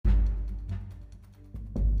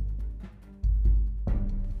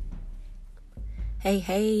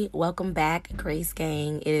Hey, welcome back, Grace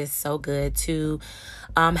Gang. It is so good to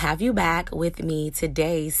have you back with me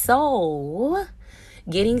today. So,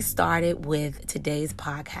 getting started with today's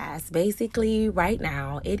podcast. Basically, right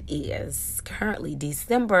now, it is currently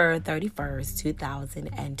December 31st,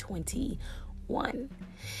 2021.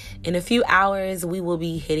 In a few hours, we will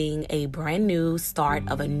be hitting a brand new start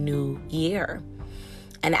of a new year.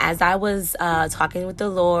 And as I was talking with the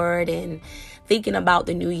Lord and thinking about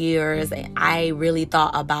the New Year's, I really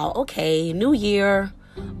thought about, okay, New Year,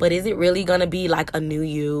 but is it really going to be like a new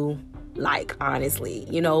you? Like, honestly,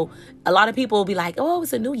 a lot of people will be like, oh,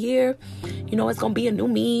 it's a new year. It's going to be a new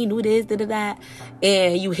me, new this, that.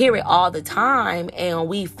 And you hear it all the time. And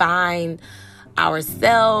we find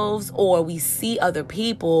ourselves or we see other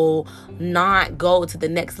people not go to the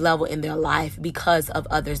next level in their life because of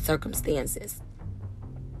other circumstances.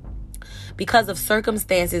 Because of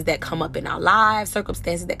circumstances that come up in our lives,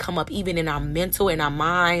 circumstances that come up even in our mental, in our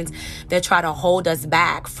minds, that try to hold us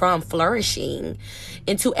back from flourishing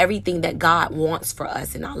into everything that God wants for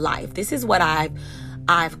us in our life. This is what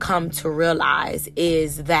I've come to realize,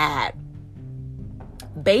 is that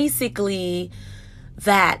basically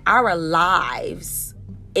that our lives,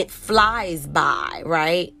 it flies by,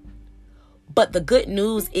 right? But the good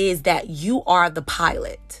news is that you are the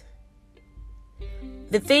pilot.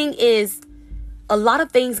 The thing is, a lot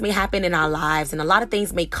of things may happen in our lives and a lot of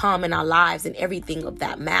things may come in our lives and everything of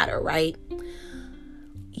that matter, right?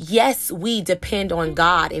 Yes, we depend on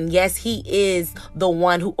God, and yes, He is the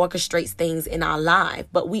one who orchestrates things in our life.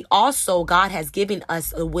 But God has given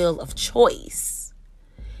us a will of choice.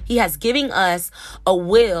 He has given us a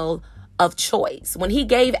will of choice. When He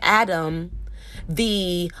gave Adam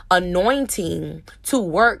the anointing to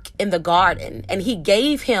work in the garden, and He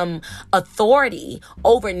gave him authority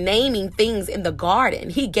over naming things in the garden,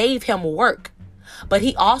 He gave him work, but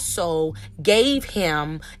He also gave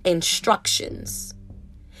him instructions.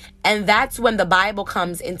 And that's when the Bible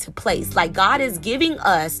comes into place. Like, God is giving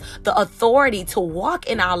us the authority to walk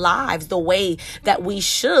in our lives the way that we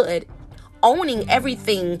should, owning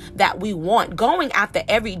everything that we want, going after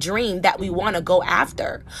every dream that we want to go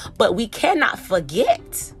after. But we cannot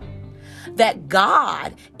forget that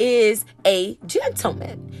God is a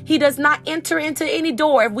gentleman. He does not enter into any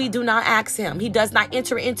door if we do not ask Him. He does not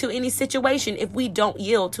enter into any situation if we don't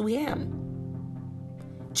yield to Him.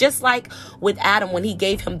 Just like with Adam, when He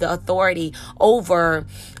gave him the authority over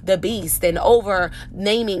the beast and over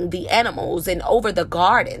naming the animals and over the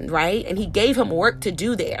garden, right? And He gave him work to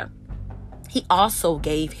do there. He also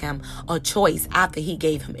gave him a choice after He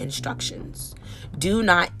gave him instructions. Do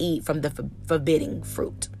not eat from the forbidding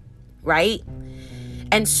fruit, right?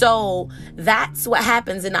 And so that's what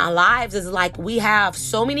happens in our lives, is like we have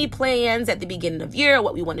so many plans at the beginning of the year,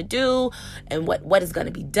 what we want to do and what is going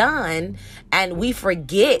to be done. And we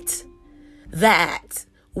forget that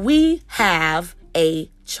we have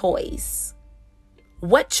a choice.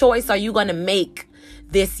 What choice are you going to make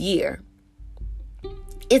this year?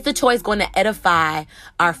 Is the choice going to edify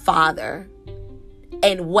our Father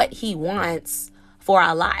and what He wants for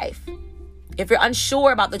our life? If you're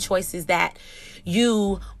unsure about the choices that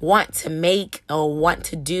you want to make or want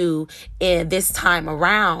to do in this time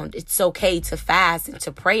around, it's okay to fast and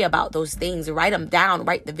to pray about those things. Write them down,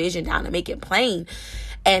 write the vision down and make it plain.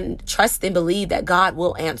 And trust and believe that God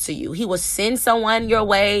will answer you. He will send someone your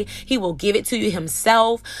way. He will give it to you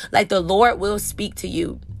Himself. Like, the Lord will speak to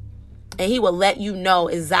you. And He will let you know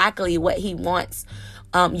exactly what He wants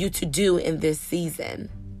you to do in this season.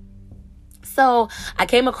 So I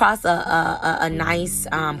came across a nice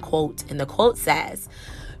quote, and the quote says,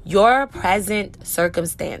 "Your present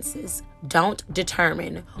circumstances don't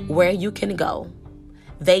determine where you can go.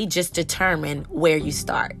 They just determine where you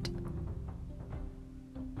start."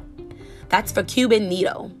 That's for Cuban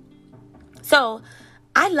Nito. So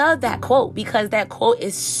I love that quote because that quote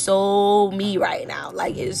is so me right now.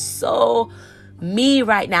 Like, it's so me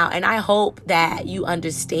right now. And I hope that you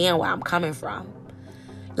understand where I'm coming from.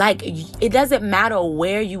 Like, it doesn't matter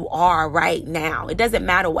where you are right now. It doesn't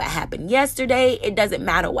matter what happened yesterday. It doesn't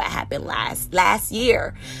matter what happened last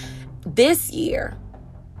year. This year,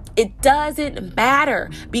 it doesn't matter,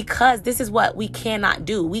 because this is what we cannot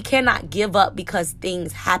do. We cannot give up because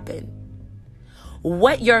things happen.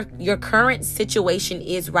 What your current situation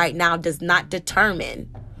is right now does not determine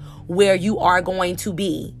where you are going to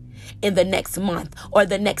be in the next month or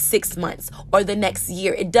the next 6 months or the next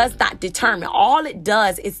year. It does not determine. All it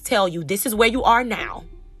does is tell you this is where you are now,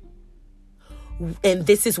 and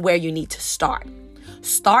this is where you need to start.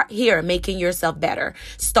 Start here making yourself better.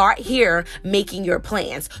 Start here making your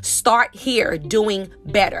plans. Start here doing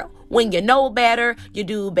better. When you know better, you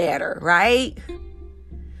do better, right?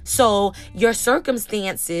 So your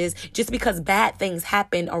circumstances, just because bad things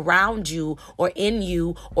happen around you or in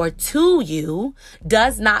you or to you,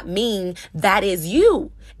 does not mean that is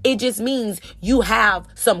you. It just means you have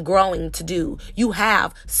some growing to do. You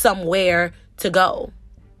have somewhere to go.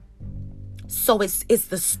 So it's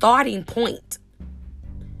the starting point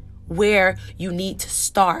where you need to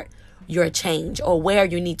start your change, or where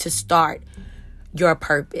you need to start your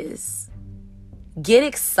purpose. Get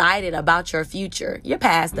excited about your future. Your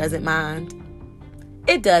past doesn't mind.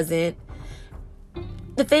 It doesn't.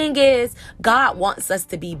 The thing is, God wants us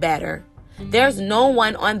to be better. There's no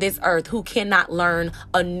one on this earth who cannot learn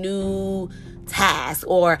a new task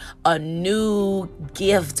or a new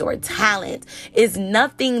gift or talent. It's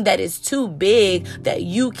nothing that is too big that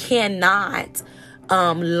you cannot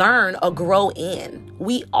learn or grow in.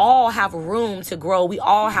 We all have room to grow. We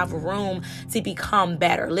all have room to become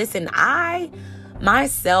better. Listen, I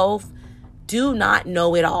myself do not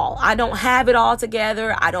know it all. I don't have it all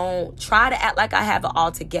together. I don't try to act like I have it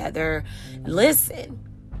all together. Listen,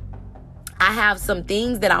 I have some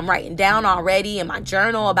things that I'm writing down already in my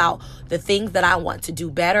journal about the things that I want to do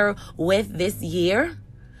better with this year.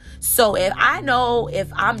 So if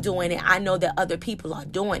I'm doing it, I know that other people are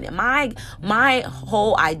doing it. My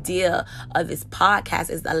whole idea of this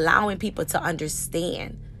podcast is allowing people to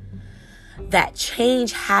understand that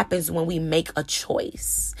change happens when we make a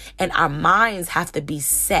choice, and our minds have to be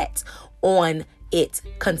set on it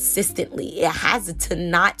consistently. It has to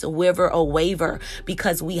not waver or waver,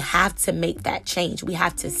 because we have to make that change. We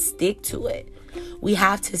have to stick to it. We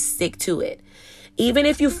have to stick to it. Even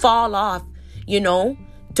if you fall off,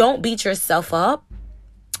 don't beat yourself up.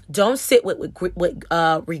 Don't sit with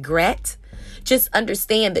regret. Just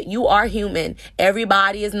understand that you are human.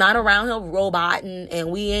 Everybody is not around here robot, and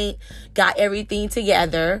we ain't got everything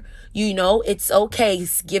together. It's okay.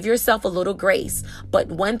 Give yourself a little grace. But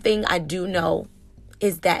one thing I do know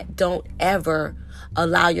is that don't ever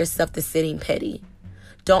allow yourself to sit in pity.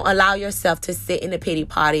 Don't allow yourself to sit in a pity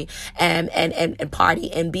party and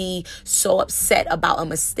party and be so upset about a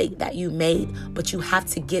mistake that you made. But you have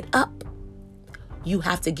to get up. You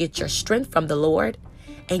have to get your strength from the Lord,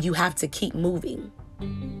 and you have to keep moving.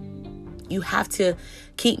 You have to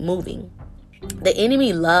keep moving. The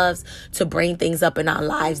enemy loves to bring things up in our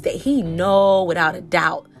lives that he knows without a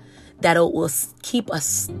doubt that it will keep us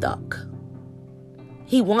stuck.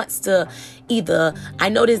 He wants to I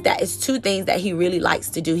noticed that it's two things that he really likes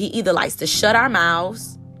to do. He either likes to shut our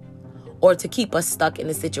mouths or to keep us stuck in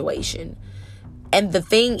a situation. And the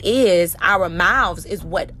thing is, our mouths is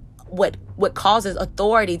what causes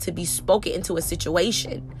authority to be spoken into a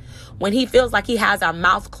situation. When he feels like he has our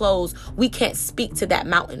mouth closed, we can't speak to that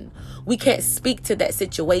mountain. We can't speak to that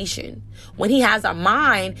situation. When he has our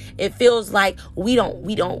mind, it feels like we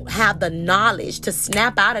don't have the knowledge to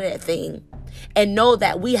snap out of that thing and know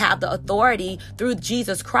that we have the authority through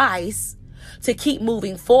Jesus Christ to keep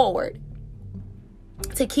moving forward.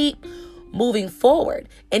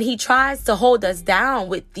 And he tries to hold us down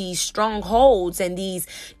with these strongholds and these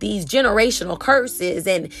generational curses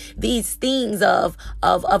and these things of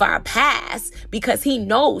our past, because he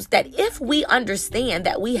knows that if we understand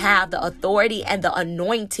that we have the authority and the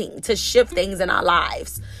anointing to shift things in our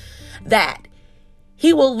lives, that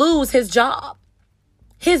he will lose his job.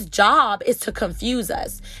 His job is to confuse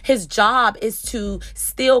us. His job is to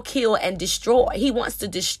steal, kill, and destroy. He wants to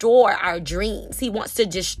destroy our dreams. He wants to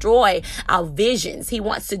destroy our visions. He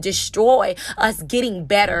wants to destroy us getting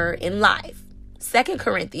better in life. 2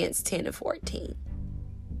 Corinthians 10:14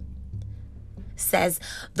 says,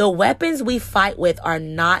 the weapons we fight with are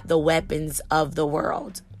not the weapons of the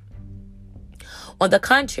world. On the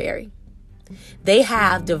contrary, they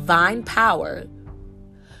have divine power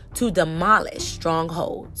to demolish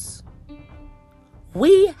strongholds.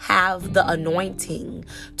 We have the anointing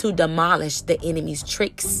to demolish the enemy's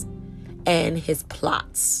tricks and his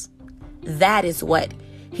plots. That is what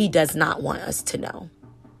he does not want us to know.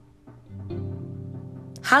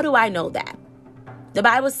 How do I know that? The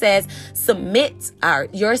Bible says, submit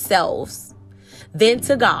yourselves then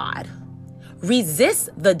to God. Resist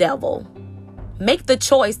the devil. Make the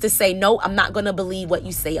choice to say, no, I'm not going to believe what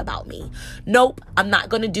you say about me. Nope, I'm not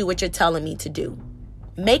going to do what you're telling me to do.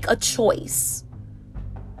 Make a choice.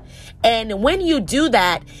 And when you do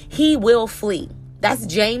that, he will flee. That's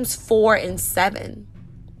James 4:7.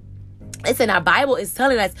 Listen, our Bible is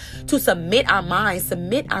telling us to submit our minds,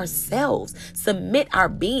 submit ourselves, submit our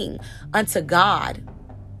being unto God.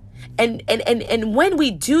 And when we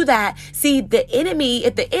do that, see, if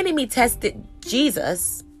the enemy tested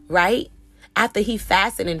Jesus, right? After he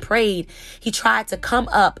fasted and prayed, he tried to come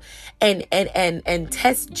up and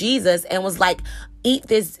test Jesus and was like, eat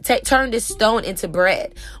this, turn this stone into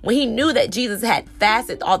bread. When he knew that Jesus had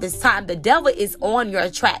fasted all this time, the devil is on your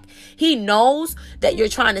track. He knows that you're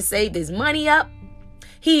trying to save this money up.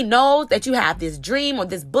 He knows that you have this dream or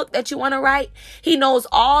this book that you want to write. He knows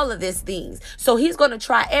all of these things. So he's going to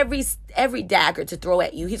try every dagger to throw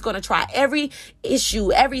at you. He's going to try every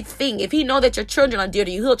issue, everything. If he knows that your children are dear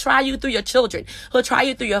to you, he'll try you through your children. He'll try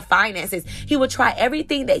you through your finances. He will try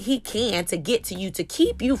everything that he can to get to you, to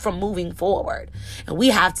keep you from moving forward. And we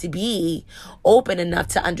have to be open enough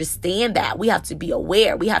to understand that. We have to be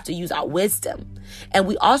aware. We have to use our wisdom. And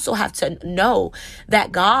we also have to know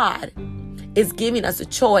that God is giving us a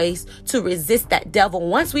choice to resist that devil.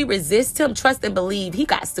 Once we resist him, trust and believe, he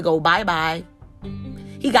got to go bye-bye.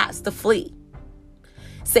 He got to flee.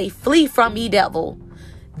 Say, flee from me, devil.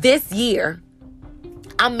 This year,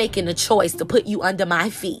 I'm making a choice to put you under my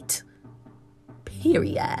feet.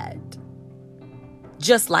 Period.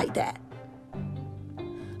 Just like that.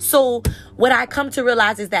 So what I come to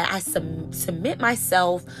realize is that I submit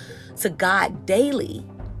myself to God daily.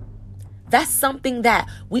 That's something that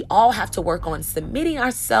we all have to work on, submitting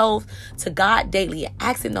ourselves to God daily and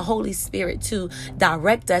asking the Holy Spirit to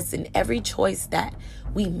direct us in every choice that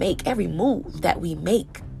we make, every move that we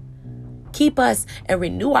make. Keep us and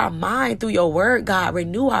renew our mind through your word, God.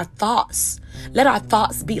 Renew our thoughts. Let our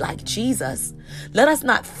thoughts be like Jesus. Let us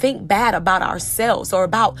not think bad about ourselves or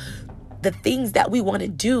about the things that we want to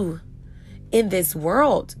do in this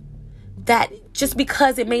world. That just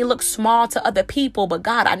because it may look small to other people, but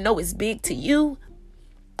God, I know it's big to you.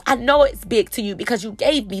 I know it's big to you because you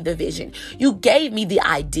gave me the vision. You gave me the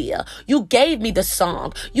idea. You gave me the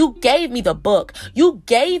song. You gave me the book. You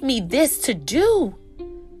gave me this to do.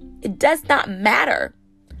 It does not matter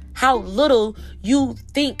how little you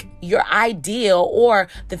think your idea or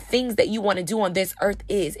the things that you want to do on this earth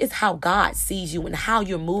is. It's how God sees you and how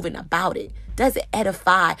you're moving about it. Does it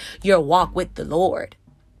edify your walk with the Lord?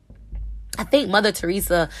 I think Mother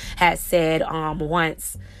Teresa has said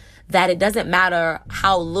once that it doesn't matter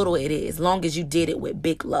how little it is, long as you did it with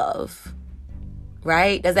big love.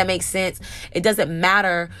 Right? Does that make sense? It doesn't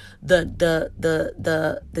matter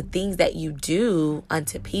the things that you do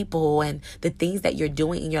unto people and the things that you're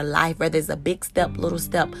doing in your life, whether it's a big step, little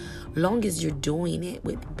step, long as you're doing it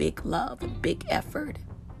with big love and big effort.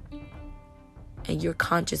 And you're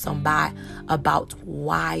conscious about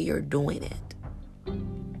why you're doing it.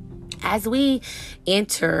 As we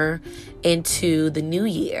enter into the new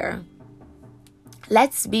year,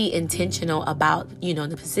 let's be intentional about,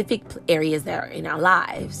 the specific areas that are in our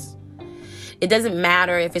lives. It doesn't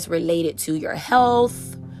matter if it's related to your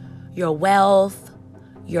health, your wealth,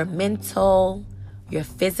 your mental, your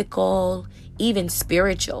physical, even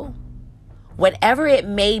spiritual. Whatever it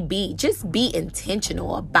may be, just be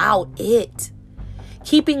intentional about it.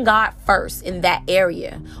 Keeping God first in that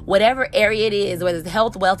area, whatever area it is, whether it's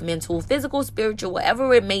health, wealth, mental, physical, spiritual,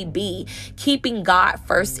 whatever it may be, keeping God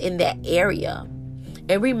first in that area.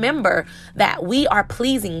 And remember that we are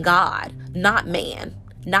pleasing God, not man,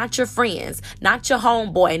 not your friends, not your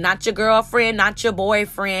homeboy, not your girlfriend, not your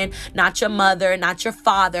boyfriend, not your mother, not your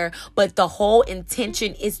father, but the whole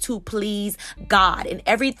intention is to please God in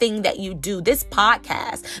everything that you do. This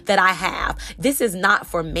podcast that I have, this is not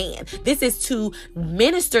for man. This is to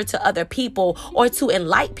minister to other people or to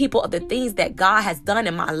enlighten people of the things that God has done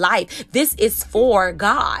in my life. This is for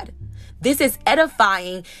God. This is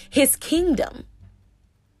edifying his kingdom.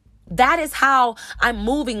 That is how I'm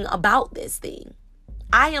moving about this thing.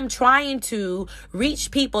 I am trying to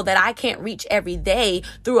reach people that I can't reach every day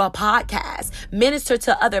through a podcast, minister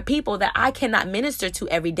to other people that I cannot minister to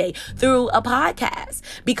every day through a podcast,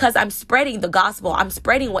 because I'm spreading the gospel. I'm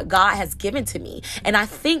spreading what God has given to me. And I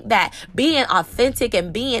think that being authentic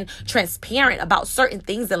and being transparent about certain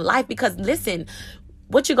things in life, because listen,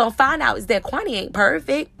 what you're going to find out is that Kwani ain't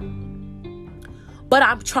perfect. But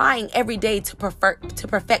I'm trying every day to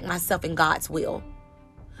perfect myself in God's will.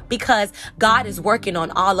 Because God is working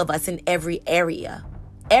on all of us in every area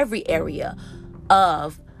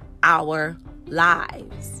of our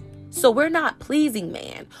lives. So we're not pleasing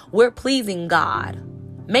man. We're pleasing God.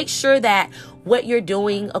 Make sure that what you're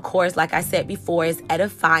doing, of course, like I said before, is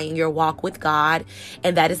edifying your walk with God.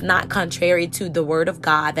 And that is not contrary to the word of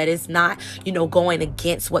God. That is not, going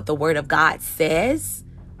against what the word of God says.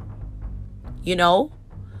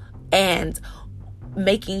 And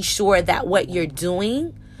making sure that what you're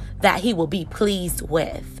doing, that he will be pleased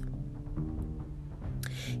with.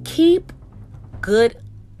 Keep good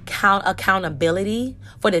accountability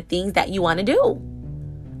for the things that you want to do.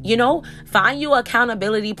 Find you an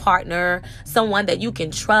accountability partner, someone that you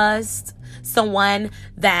can trust, someone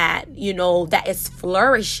that, that is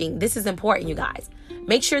flourishing. This is important, you guys.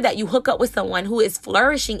 Make sure that you hook up with someone who is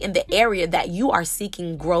flourishing in the area that you are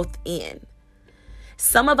seeking growth in.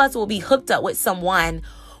 Some of us will be hooked up with someone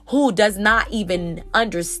who does not even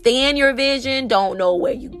understand your vision, don't know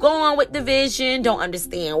where you're going with the vision, don't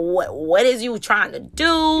understand what is you trying to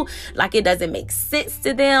do, like it doesn't make sense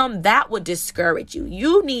to them. That would discourage you.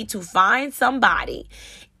 You need to find somebody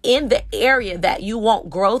in the area that you want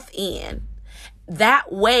growth in.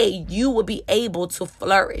 That way you will be able to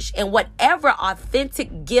flourish. And whatever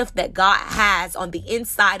authentic gift that God has on the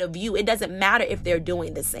inside of you, it doesn't matter if they're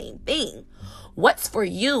doing the same thing. What's for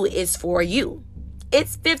you is for you.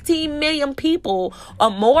 It's 15 million people or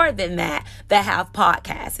more than that have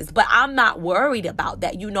podcasts. But I'm not worried about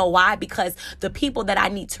that. You know why? Because the people that I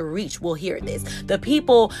need to reach will hear this. The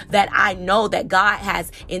people that I know that God has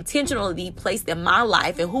intentionally placed in my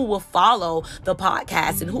life and who will follow the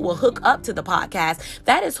podcast and who will hook up to the podcast,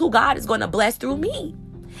 that is who God is going to bless through me.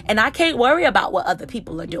 And I can't worry about what other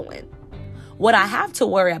people are doing. What I have to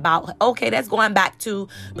worry about, okay, that's going back to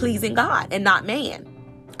pleasing God and not man.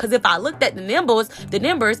 Because if I looked at the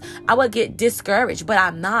numbers, I would get discouraged, but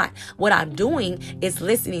I'm not. What I'm doing is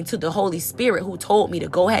listening to the Holy Spirit who told me to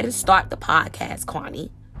go ahead and start the podcast, Kwani,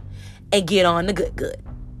 and get on the good.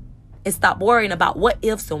 And stop worrying about what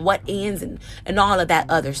ifs and what ends and all of that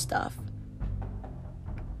other stuff.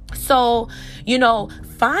 So,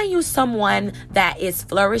 find you someone that is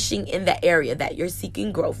flourishing in the area that you're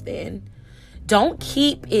seeking growth in. Don't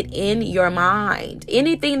keep it in your mind.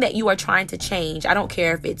 Anything that you are trying to change, I don't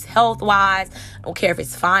care if it's health-wise, I don't care if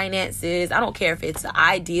it's finances, I don't care if it's the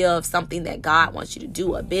idea of something that God wants you to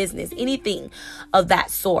do, a business, anything of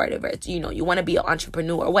that sort. If it's, you want to be an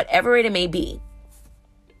entrepreneur, whatever it may be.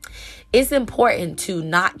 It's important to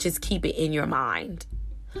not just keep it in your mind,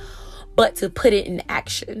 but to put it in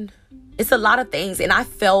action. It's a lot of things, and I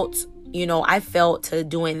felt to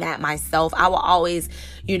doing that myself. I will always,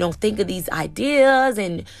 think of these ideas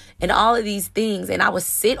and all of these things. And I would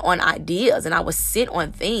sit on ideas and I would sit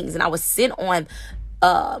on things and I would sit on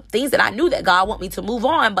things that I knew that God want me to move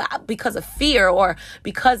on, but because of fear or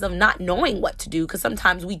because of not knowing what to do, because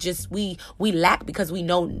sometimes we lack because we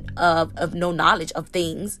know of no knowledge of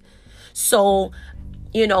things. So,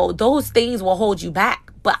 those things will hold you back.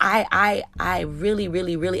 But I really,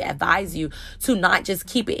 really, really advise you to not just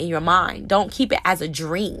keep it in your mind. Don't keep it as a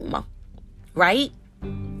dream, right?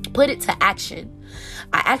 Put it to action.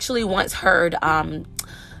 I actually once heard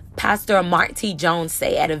Pastor Mark T. Jones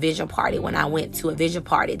say at a vision party, when I went to a vision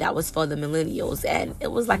party that was for the millennials, and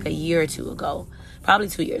it was like a year or two ago, probably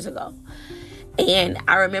 2 years ago. And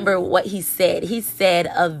I remember what he said. He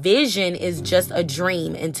said, a vision is just a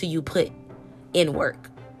dream until you put in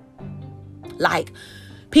work. Like,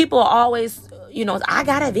 people always, I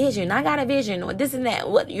got a vision, or this and that.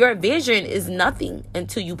 What your vision is nothing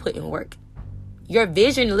until you put in work. Your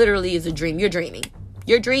vision literally is a dream.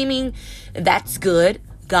 You're dreaming. That's good.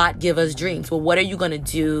 God give us dreams. Well, what are you going to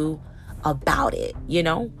do about it?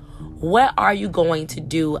 What are you going to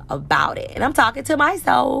do about it? And I'm talking to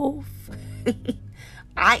myself.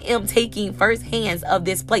 I am taking first hands of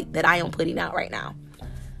this plate that I am putting out right now.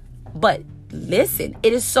 But listen,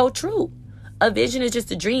 it is so true. A vision is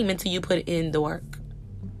just a dream until you put in the work.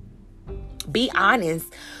 Be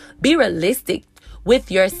honest. Be realistic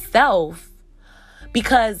with yourself,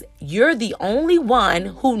 because you're the only one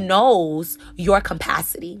who knows your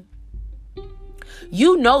capacity.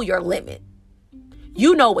 You know your limit.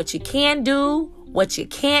 You know what you can do, what you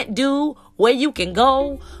can't do, where you can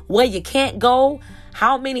go, where you can't go,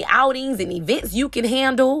 how many outings and events you can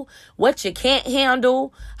handle, what you can't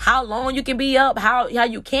handle, how long you can be up, how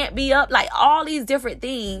you can't be up, like all these different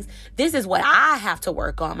things. This is what I have to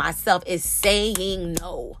work on myself, is saying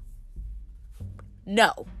no.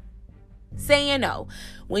 No. Saying no.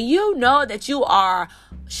 When you know that you are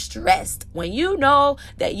stressed, when you know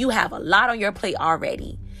that you have a lot on your plate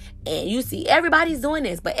already, and you see everybody's doing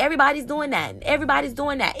this, but everybody's doing that, and everybody's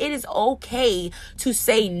doing that, it is okay to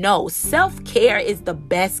say no. Self-care is the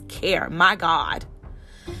best care. My God.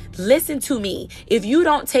 Listen to me. If you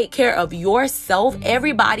don't take care of yourself,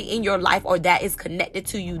 everybody in your life or that is connected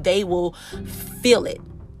to you, they will feel it.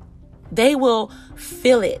 They will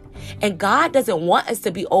feel it. And God doesn't want us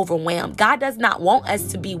to be overwhelmed. God does not want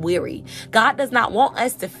us to be weary. God does not want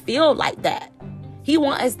us to feel like that. He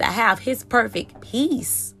wants us to have his perfect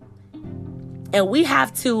peace. And we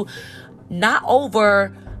have to not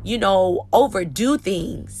overdo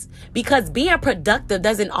things, because being productive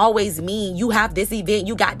doesn't always mean you have this event,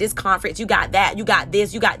 you got this conference, you got that, you got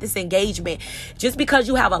this engagement. Just because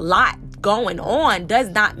you have a lot going on does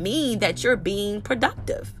not mean that you're being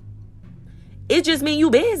productive. It just means you're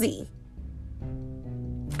busy.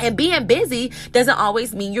 And being busy doesn't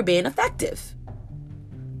always mean you're being effective.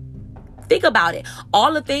 Think about it.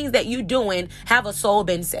 All the things that you're doing, have a soul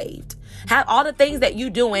been saved? Have all the things that you're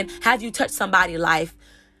doing, have you touched somebody's life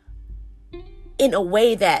in a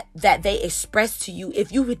way that they express to you?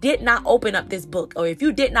 If you did not open up this book, or if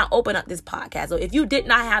you did not open up this podcast, or if you did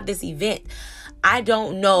not have this event, I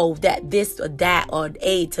don't know that this or that or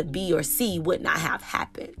A to B or C would not have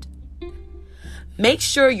happened. Make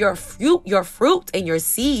sure your fruit and your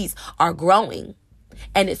seeds are growing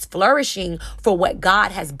and it's flourishing for what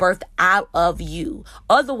God has birthed out of you.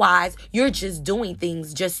 Otherwise, you're just doing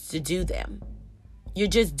things just to do them. You're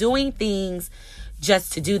just doing things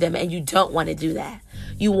just to do them, and you don't want to do that.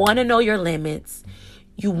 You want to know your limits.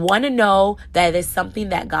 You want to know that it's something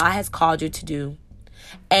that God has called you to do.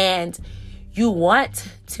 And you want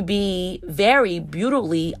to be very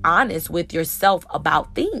brutally honest with yourself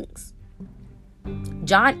about things.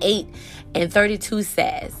 John 8:32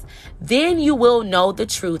 says, "Then you will know the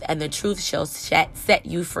truth, and the truth shall set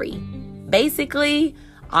you free." Basically,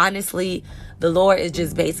 honestly, the Lord is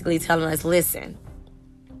just basically telling us, listen,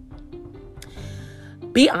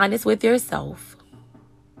 be honest with yourself,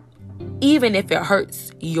 even if it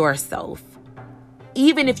hurts yourself.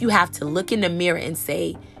 Even if you have to look in the mirror and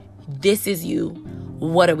say, this is you,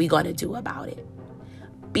 what are we going to do about it?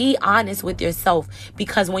 Be honest with yourself,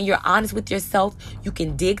 because when you're honest with yourself, you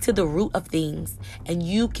can dig to the root of things and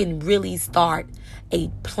you can really start a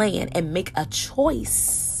plan and make a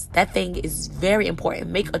choice. That thing is very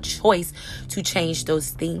important. Make a choice to change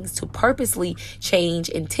those things, to purposely change,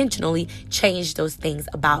 intentionally change those things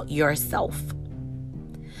about yourself.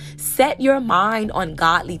 Set your mind on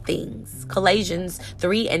godly things. Galatians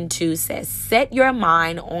 3:2 says, set your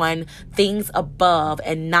mind on things above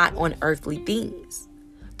and not on earthly things.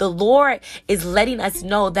 The Lord is letting us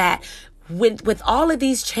know that with all of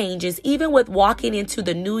these changes, even with walking into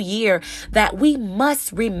the new year, that we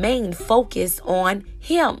must remain focused on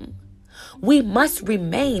Him. We must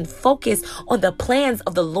remain focused on the plans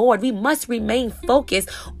of the Lord. We must remain focused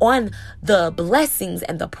on the blessings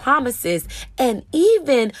and the promises. And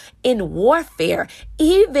even in warfare,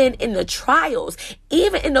 even in the trials,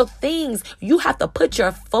 even in the things, you have to put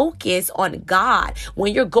your focus on God.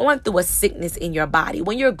 When you're going through a sickness in your body,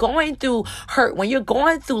 when you're going through hurt, when you're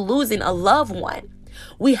going through losing a loved one,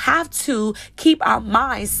 we have to keep our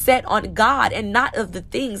minds set on God and not of the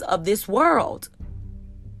things of this world.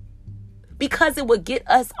 Because it will get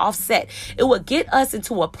us offset. It will get us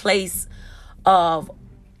into a place of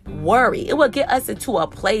worry. It will get us into a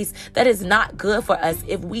place that is not good for us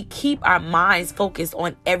if we keep our minds focused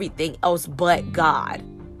on everything else but God.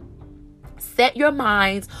 Set your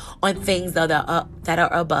minds on things that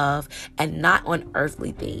are above and not on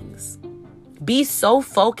earthly things. Be so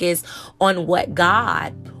focused on what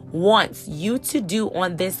God wants you to do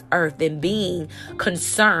on this earth and being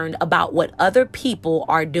concerned about what other people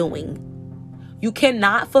are doing. You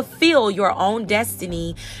cannot fulfill your own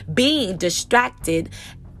destiny being distracted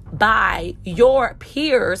by your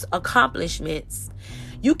peers' accomplishments.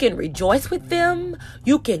 You can rejoice with them.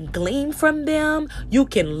 You can glean from them. You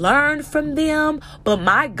can learn from them. But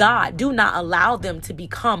my God, do not allow them to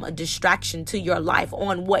become a distraction to your life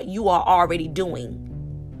on what you are already doing.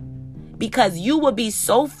 Because you will be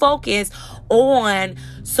so focused on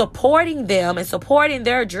supporting them and supporting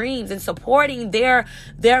their dreams and supporting their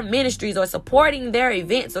ministries or supporting their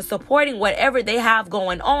events or supporting whatever they have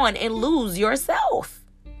going on and lose yourself.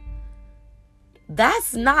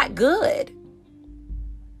 That's not good.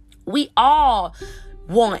 We all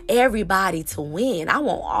want everybody to win. I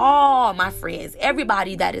want all my friends,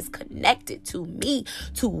 everybody that is connected to me,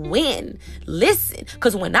 to win. Listen,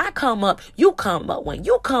 because when I come up, you come up. When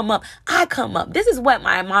you come up, I come up. This is what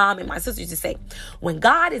my mom and my sister used to say. When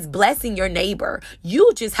God is blessing your neighbor,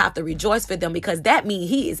 you just have to rejoice for them, because that means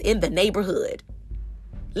He is in the neighborhood.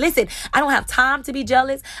 Listen, I don't have time to be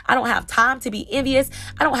jealous. I don't have time to be envious.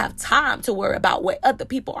 I don't have time to worry about what other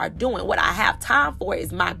people are doing. What I have time for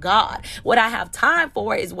is my God. What I have time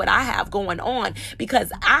for is what I have going on,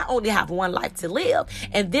 because I only have one life to live.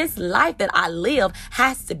 And this life that I live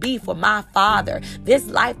has to be for my Father. This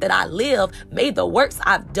life that I live, may the works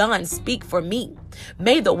I've done speak for me.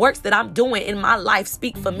 May the works that I'm doing in my life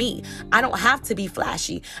speak for me. I don't have to be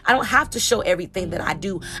flashy. I don't have to show everything that I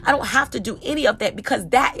do. I don't have to do any of that, because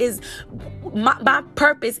that is my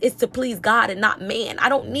purpose is to please God and not man. I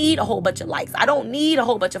don't need a whole bunch of likes. I don't need a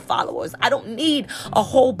whole bunch of followers. I don't need a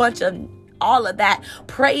whole bunch of all of that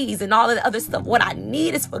praise and all of the other stuff. What I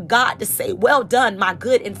need is for God to say, well done, my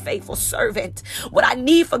good and faithful servant. What I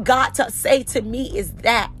need for God to say to me is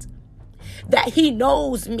that He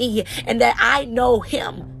knows me and that I know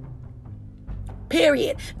Him.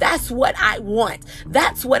 Period. That's what I want.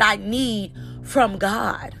 That's what I need from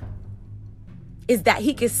God. Is that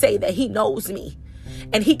he can say that he knows me.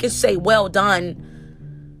 And he can say, well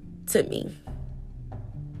done to me.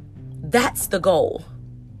 That's the goal.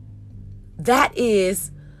 That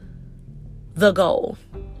is the goal.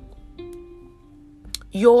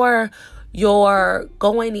 You're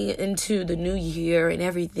going into the new year and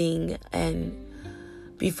everything. And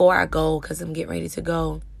before I go, because I'm getting ready to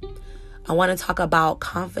go, I want to talk about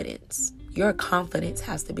confidence. Your confidence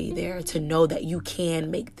has to be there to know that you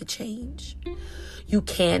can make the change. You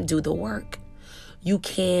can do the work. You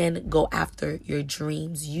can go after your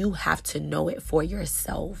dreams. You have to know it for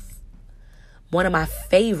yourself. One of my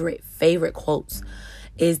favorite quotes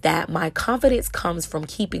is that my confidence comes from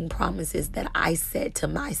keeping promises that I said to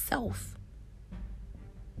myself.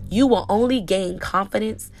 You will only gain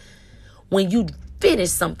confidence when you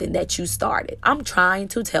finish something that you started. I'm trying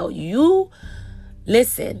to tell you,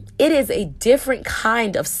 listen, it is a different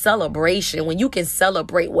kind of celebration when you can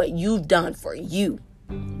celebrate what you've done for you.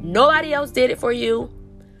 Nobody else did it for you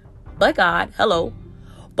but God. Hello.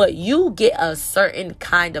 But you get a certain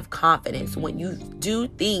kind of confidence when you do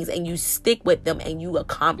things and you stick with them and you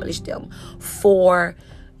accomplish them for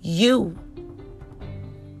you.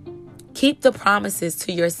 Keep the promises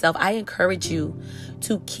to yourself. I encourage you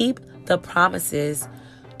to keep the promises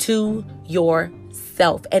to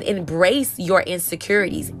yourself and embrace your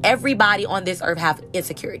insecurities. Everybody on this earth have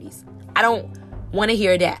insecurities. I don't want to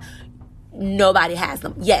hear that. Nobody has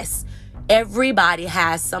them. Yes, everybody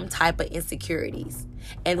has some type of insecurities.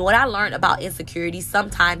 And what I learned about insecurities,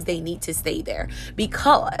 sometimes they need to stay there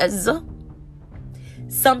because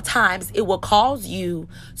sometimes it will cause you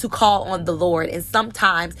to call on the Lord, and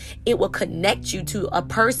sometimes it will connect you to a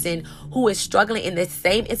person who is struggling in the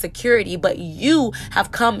same insecurity, but you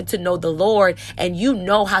have come to know the Lord and you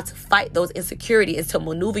know how to fight those insecurities and to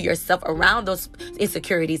maneuver yourself around those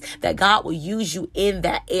insecurities, that God will use you in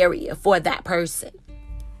that area for that person.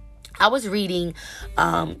 I was reading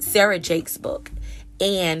Sarah Jake's book,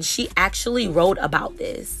 and she actually wrote about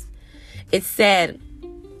this. It said,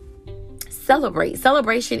 celebrate.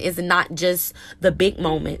 Celebration is not just the big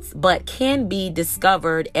moments, but can be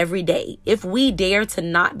discovered every day if we dare to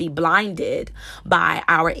not be blinded by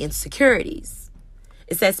our insecurities.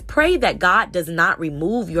 It says, pray that God does not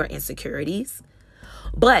remove your insecurities,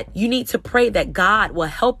 but you need to pray that God will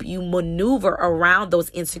help you maneuver around those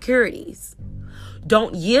insecurities.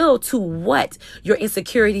 Don't yield to what your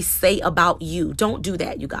insecurities say about you. Don't do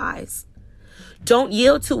that, you guys. Don't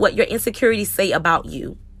yield to what your insecurities say about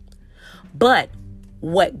you, but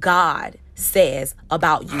what God says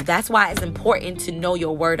about you. That's why it's important to know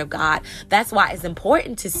your word of God. That's why it's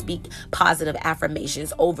important to speak positive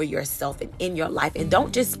affirmations over yourself and in your life. And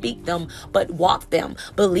don't just speak them, but walk them,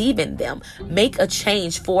 believe in them, make a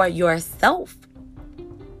change for yourself.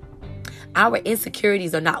 Our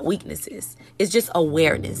insecurities are not weaknesses. It's just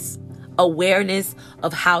awareness. Awareness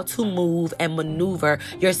of how to move and maneuver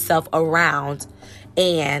yourself around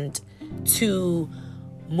and to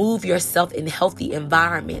move yourself in healthy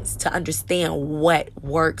environments to understand what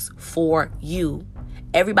works for you.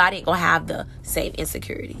 Everybody ain't gonna have the same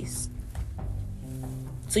insecurities.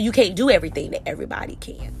 So you can't do everything that everybody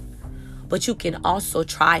can. But you can also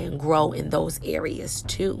try and grow in those areas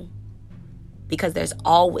too. Because there's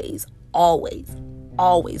always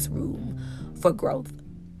room for growth.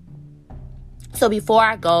 So before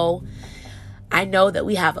I go, I know that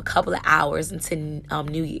we have a couple of hours into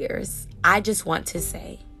New Year's. I just want to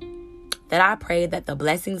say that I pray that the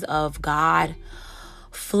blessings of God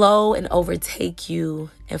flow and overtake you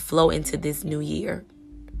and flow into this new year.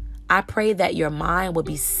 I pray that your mind will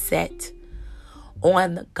be set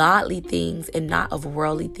on godly things and not of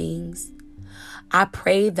worldly things. I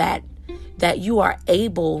pray that you are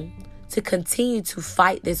able to continue to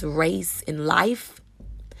fight this race in life,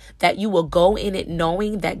 that you will go in it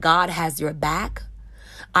knowing that God has your back.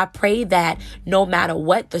 I pray that no matter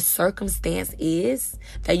what the circumstance is,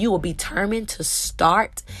 that you will be determined to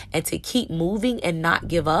start and to keep moving and not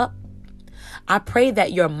give up. I pray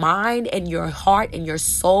that your mind and your heart and your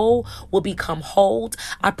soul will become whole.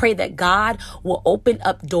 I pray that God will open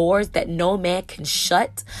up doors that no man can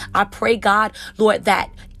shut. I pray, God, Lord, that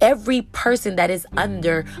every person that is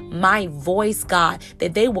under my voice, God,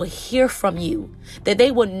 that they will hear from you, that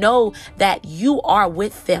they will know that you are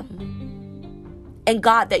with them. And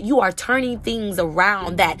God, that you are turning things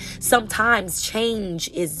around, that sometimes change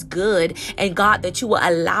is good. And God, that you will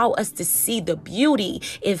allow us to see the beauty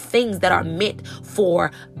in things that are meant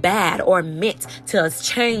for bad or meant to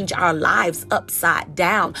change our lives upside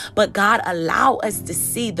down. But God, allow us to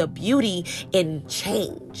see the beauty in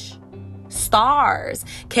change. stars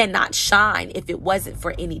cannot shine if it wasn't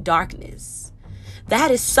for any darkness.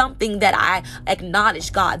 That is something that I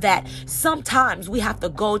acknowledge, God, that sometimes we have to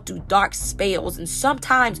go through dark spells and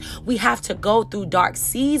sometimes we have to go through dark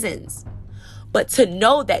seasons. But to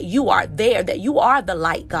know that you are there, that you are the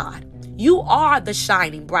light, God. You are the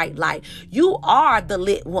shining bright light. You are the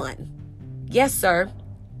lit one. Yes, sir.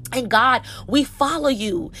 And God, we follow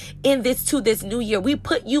you in this new year. We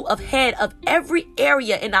put you ahead of every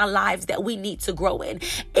area in our lives that we need to grow in.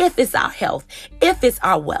 If it's our health, if it's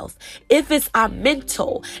our wealth, if it's our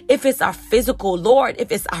mental, if it's our physical, Lord,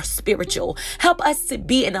 if it's our spiritual, help us to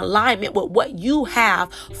be in alignment with what you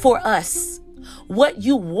have for us. What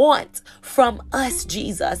you want from us,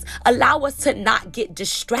 Jesus. Allow us to not get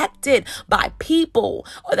distracted by people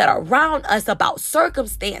that are around us about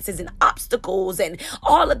circumstances and obstacles and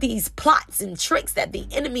all of these plots and tricks that the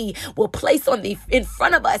enemy will place in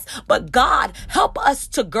front of us. But God, help us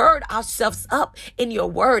to gird ourselves up in your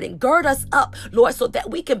word and gird us up, Lord, so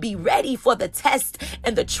that we can be ready for the test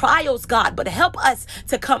and the trials, God. But help us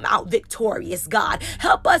to come out victorious, God.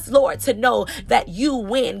 Help us, Lord, to know that you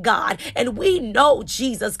win, God. And we know,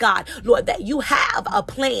 Jesus, God, Lord, that you have a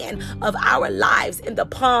plan of our lives in the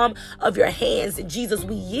palm of your hands. And Jesus,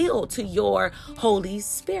 we yield to your Holy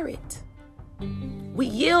Spirit. We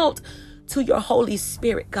yield to your Holy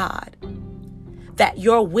Spirit, God, that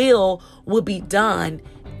your will be done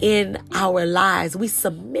in our lives. We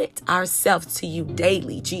submit ourselves to you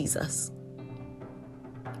daily, Jesus,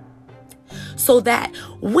 so that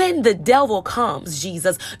when the devil comes,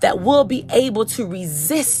 Jesus, that we'll be able to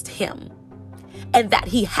resist him. And that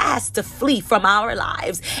he has to flee from our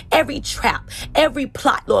lives. Every trap, every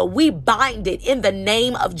plot, Lord, we bind it in the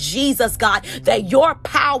name of Jesus, God, that your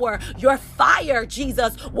power, your fire,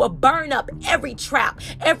 Jesus, will burn up every trap,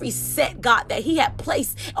 every set, God, that he had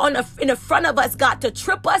placed in the front of us, God, to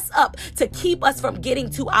trip us up, to keep us from getting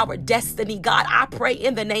to our destiny. God, I pray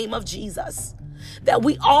in the name of Jesus that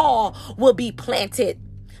we all will be planted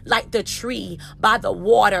like the tree by the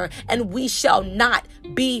water, and we shall not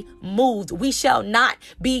be moved. We shall not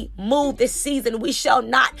be moved this season. We shall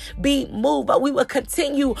not be moved, but we will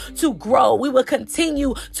continue to grow. We will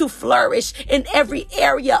continue to flourish in every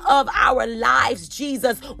area of our lives.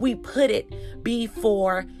 Jesus, we put it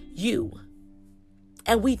before you.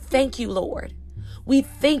 And we thank you, Lord. We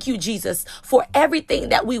thank you, Jesus, for everything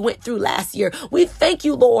that we went through last year. We thank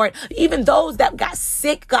you, Lord, even those that got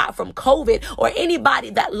sick, God, from COVID, or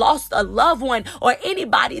anybody that lost a loved one, or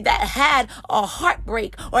anybody that had a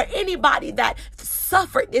heartbreak, or anybody that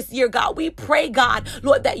suffered this year, God. We pray, God,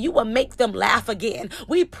 Lord, that you will make them laugh again.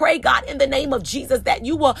 We pray, God, in the name of Jesus, that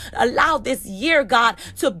you will allow this year, God,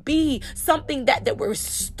 to be something that will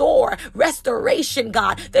restore, restoration,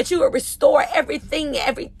 God, that you will restore everything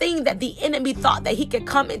that the enemy thought that he could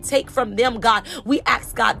come and take from them, God. We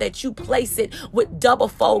ask, God, that you place it with double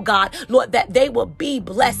fold, God, Lord, that they will be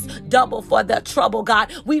blessed double for the trouble,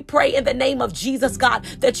 God. We pray in the name of Jesus, God,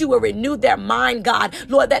 that you will renew their mind, God,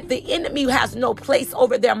 Lord, that the enemy has no place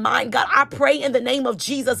over their mind, God. I pray in the name of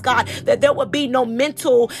Jesus, God, that there will be no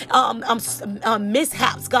mental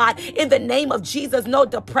mishaps, God, in the name of Jesus, no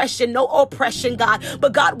depression, no oppression, God.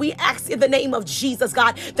 But God, we ask in the name of Jesus,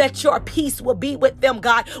 God, that your peace will be with them,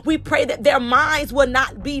 God. We pray that their minds will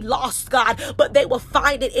not be lost, God, but they will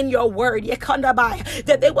find it in your word,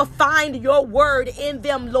 that they will find your word in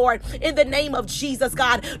them, Lord, in the name of Jesus,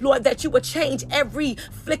 God, Lord, that you will change every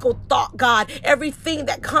fickle thought, God, everything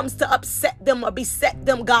that comes to upset them or beset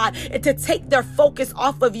them, God, and to take their focus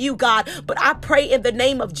off of you, God. But I pray in the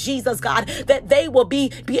name of Jesus, God, that they will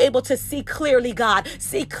be able to see clearly, God,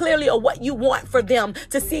 see clearly of what you want for them,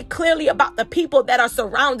 to see clearly about the people that are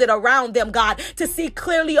surrounded around them, God, to see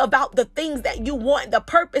clearly about the things that you want, the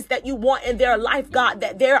purpose that you want in their life, God,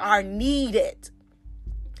 that they are needed.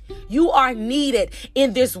 You are needed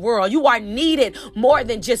in this world. You are needed more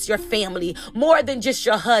than just your family, more than just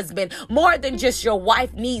your husband, more than just your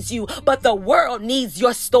wife needs you, but the world needs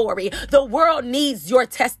your story. The world needs your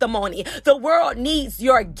testimony. The world needs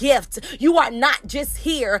your gift. You are not just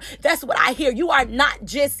here. That's what I hear. You are not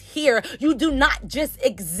just here. You do not just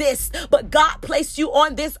exist, but God placed you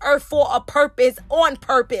on this earth for a purpose, on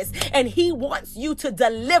purpose, and he wants you to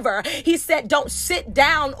deliver. He said, don't sit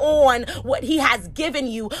down on what he has given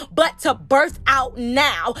you, but to birth out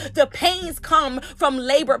now. The pains come from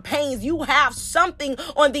labor pains. You have something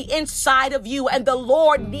on the inside of you, and the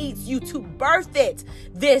Lord needs you to birth it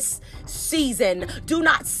this season. Do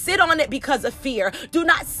not sit on it because of fear. Do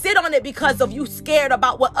not sit on it because of you scared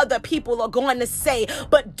about what other people are going to say,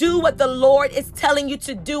 but do what the Lord is telling you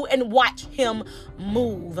to do and watch him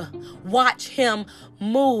move. Watch him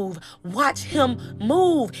move. Watch him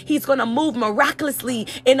move. He's going to move miraculously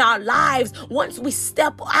in our lives once we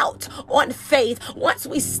step out on faith, once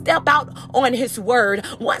we step out on his word,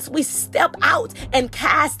 once we step out and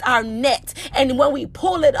cast our net. And when we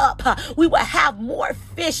pull it up, we will have more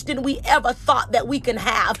fish than we ever thought that we can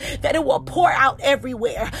have, that it will pour out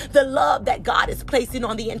everywhere. The love that God is placing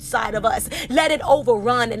on the inside of us, let it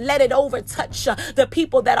overrun and let it overtouch the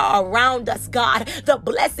people that are around us, God. The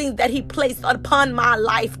blessings that he placed upon my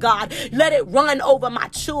life, God, let it run over my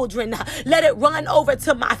children. Let it run over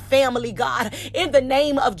to my family, God. In the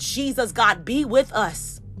name of Jesus, God, be with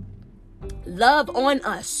us. Love on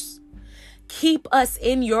us. Keep us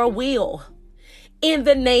in your will. In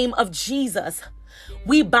the name of Jesus,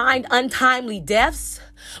 we bind untimely deaths.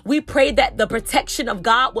 We pray that the protection of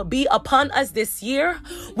God will be upon us this year.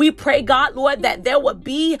 We pray, God, Lord, that there will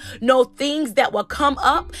be no things that will come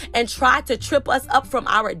up and try to trip us up from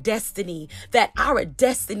our destiny, that our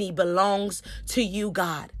destiny belongs to you,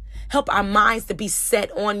 God. Help our minds to be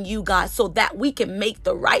set on you, God, so that we can make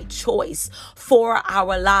the right choice for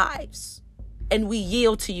our lives. And we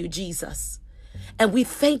yield to you, Jesus. And we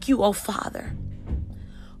thank you, oh Father,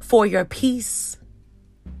 for your peace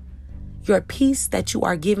that you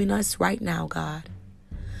are giving us right now, God.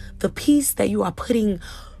 The peace that you are putting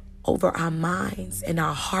over our minds and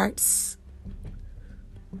our hearts.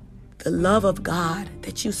 The love of God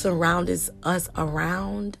that you surround us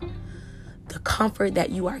around. The comfort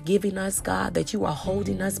that you are giving us, God, that you are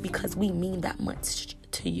holding us because we mean that much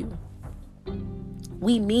to you.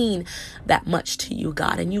 We mean that much to you,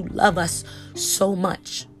 God, and you love us so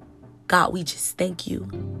much. God, we just thank you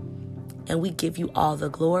and we give you all the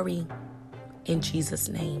glory. In Jesus'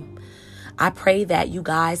 name, I pray that you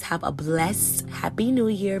guys have a blessed, happy new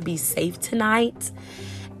year. Be safe tonight.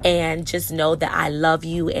 And just know that I love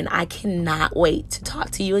you and I cannot wait to talk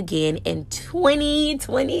to you again in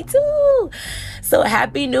 2022. So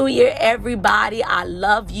happy new year, everybody. I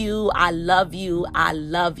love you. I love you. I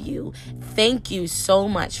love you. Thank you so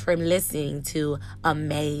much for listening to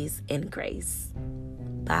Amaze in Grace.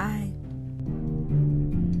 Bye.